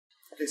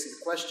Okay, so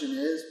the question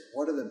is,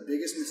 what are the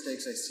biggest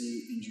mistakes I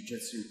see in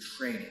jiu-jitsu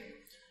training?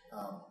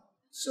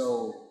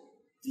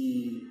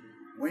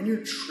 When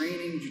you're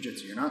training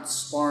jiu-jitsu, you're not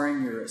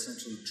sparring, you're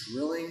essentially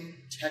drilling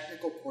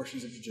technical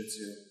portions of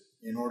jiu-jitsu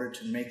in order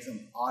to make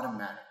them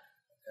automatic.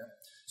 Okay?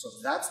 So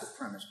that's the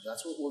premise.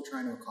 That's what we're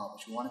trying to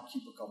accomplish. We want to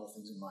keep a couple of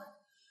things in mind.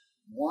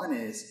 One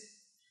is,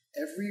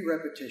 every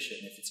repetition,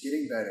 if it's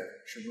getting better,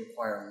 should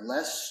require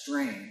less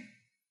strain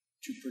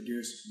to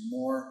produce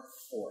more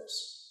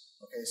force.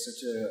 Okay, so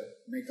to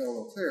make that a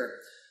little clearer,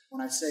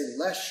 when I say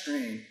less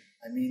strain,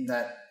 I mean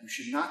that you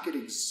should not get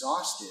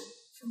exhausted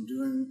from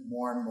doing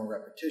more and more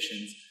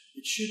repetitions.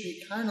 It should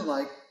be kind of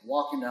like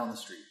walking down the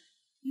street.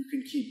 You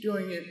can keep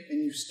doing it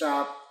and you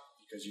stop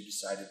because you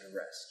decided to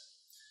rest.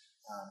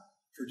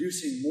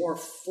 Producing more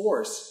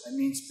force, I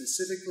mean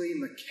specifically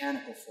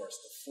mechanical force,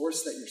 the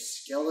force that your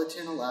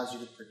skeleton allows you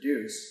to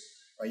produce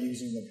by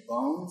using the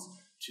bones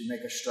to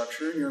make a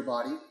structure in your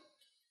body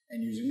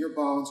and using your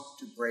bones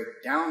to break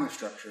down the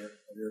structure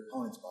of your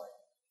opponent's body.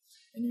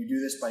 And you do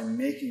this by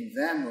making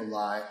them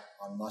rely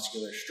on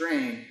muscular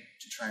strain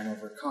to try and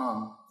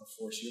overcome the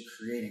force you're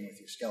creating with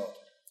your skeleton.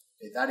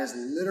 Okay, that is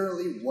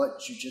literally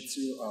what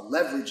jiu-jitsu,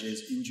 leverage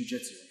is in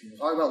jiu-jitsu. When people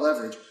talk about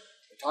leverage,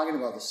 they're talking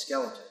about the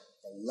skeleton,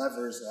 the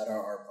levers that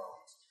are our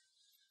bones.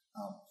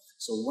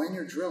 So when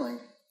you're drilling,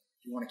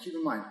 you want to keep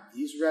in mind,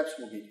 these reps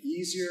will get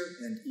easier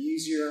and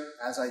easier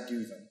as I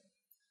do them.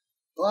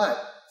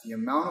 But the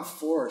amount of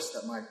force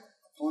that my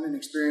opponent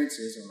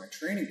experiences or my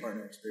training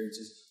partner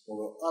experiences will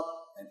go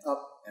up and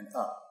up and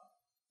up.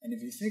 And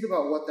if you think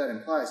about what that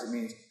implies, it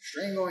means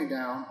strain going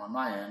down on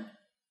my end,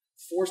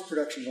 force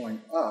production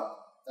going up.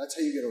 That's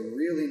how you get a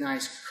really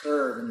nice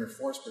curve in your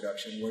force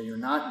production where you're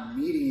not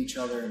meeting each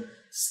other and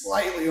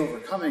slightly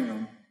overcoming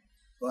them,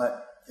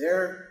 but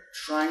they're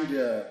trying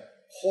to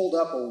hold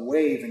up a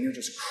wave and you're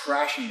just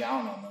crashing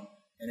down on them,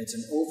 and it's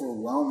an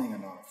overwhelming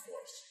amount of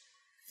force.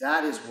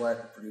 That is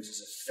what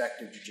produces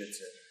effective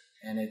jiu-jitsu.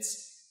 And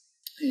it's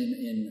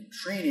in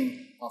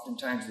training,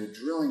 oftentimes the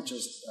drilling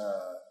just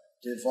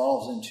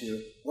devolves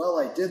into, well,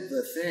 I did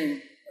the thing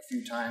a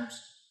few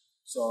times,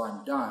 so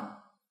I'm done.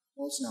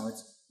 Well,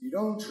 you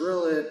don't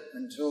drill it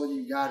until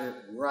you got it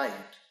right.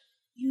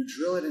 You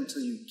drill it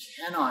until you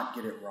cannot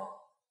get it wrong.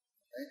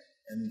 Okay?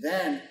 And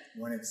then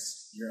when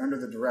you're under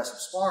the duress of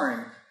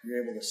sparring,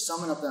 you're able to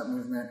summon up that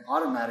movement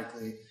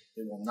automatically.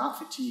 It will not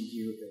fatigue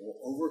you. It will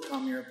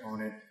overcome your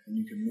opponent, and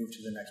you can move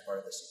to the next part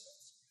of the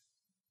sequence.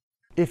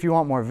 If you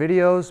want more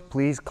videos,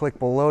 please click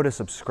below to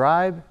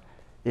subscribe.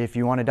 If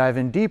you want to dive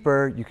in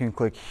deeper, you can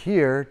click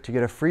here to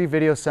get a free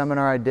video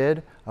seminar I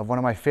did of one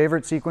of my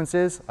favorite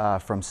sequences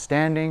from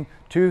standing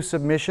to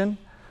submission.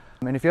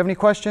 And if you have any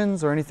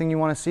questions or anything you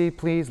want to see,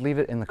 please leave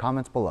it in the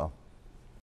comments below.